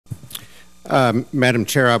Madam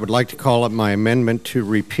Chair, I would like to call up my amendment to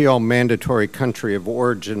repeal mandatory country of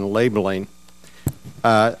origin labeling.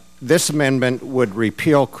 This amendment would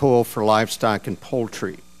repeal coal for livestock and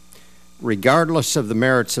poultry. Regardless of the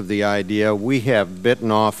merits of the idea, we have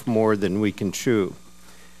bitten off more than we can chew.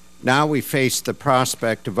 Now we face the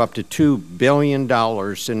prospect of up to $2 billion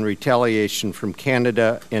in retaliation from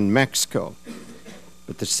Canada and Mexico.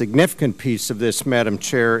 But the significant piece of this, Madam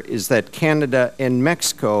Chair, is that Canada and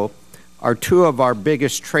Mexico are two of our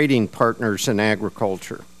biggest trading partners in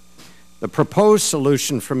agriculture. The proposed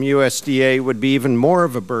solution from USDA would be even more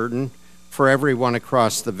of a burden for everyone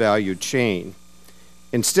across the value chain.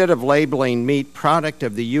 Instead of labeling meat product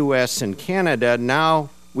of the U.S. and Canada, now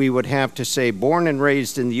we would have to say born and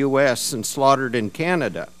raised in the U.S. and slaughtered in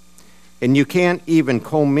Canada. And you can't even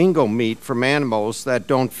commingle meat from animals that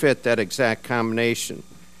don't fit that exact combination.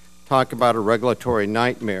 Talk about a regulatory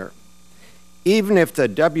nightmare. Even if the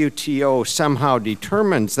WTO somehow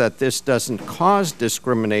determines that this doesn't cause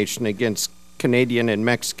discrimination against Canadian and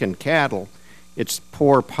Mexican cattle, it's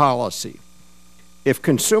poor policy. If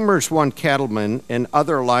consumers want cattlemen and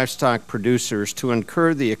other livestock producers to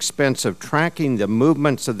incur the expense of tracking the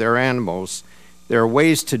movements of their animals, there are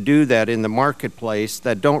ways to do that in the marketplace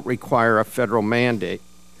that don't require a federal mandate.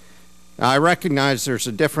 Now, I recognize there's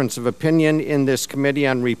a difference of opinion in this committee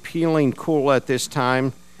on repealing coal at this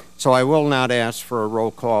time, so I will not ask for a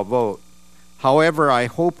roll call vote. However, I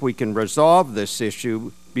hope we can resolve this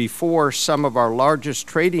issue before some of our largest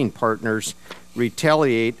trading partners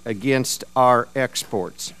retaliate against our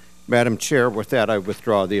exports. Madam Chair, with that, I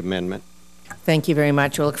withdraw the amendment. Thank you very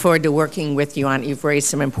much. We'll look forward to working with you on it. You've raised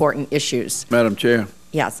some important issues. Madam Chair.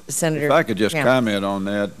 Yes, Senator. If I could just comment on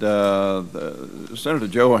that, Senator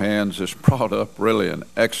Johanns has brought up really an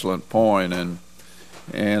excellent point,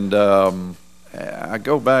 and I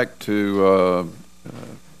go back to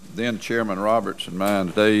then Chairman Roberts and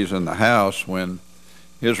mine's days in the House when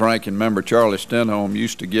his ranking member, Charlie Stenholm,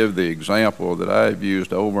 used to give the example that I've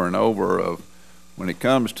used over and over of when it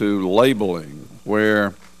comes to labeling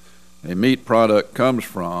where a meat product comes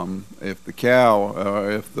from, if the cow,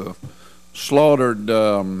 if the slaughtered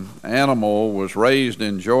animal was raised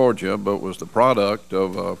in Georgia but was the product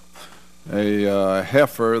of a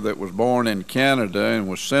heifer that was born in Canada and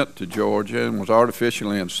was sent to Georgia and was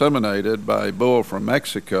artificially inseminated by a bull from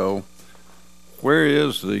Mexico, where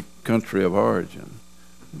is the country of origin?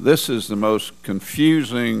 This is the most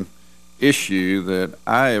confusing issue that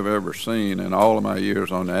I have ever seen in all of my years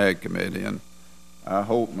on the Ag Committee, and I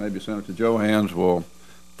hope maybe Senator Johanns will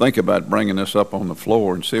think about bringing this up on the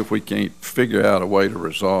floor and see if we can't figure out a way to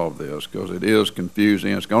resolve this, because it is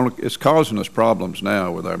confusing. It's causing us problems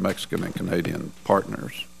now with our Mexican and Canadian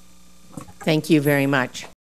partners. Thank you very much.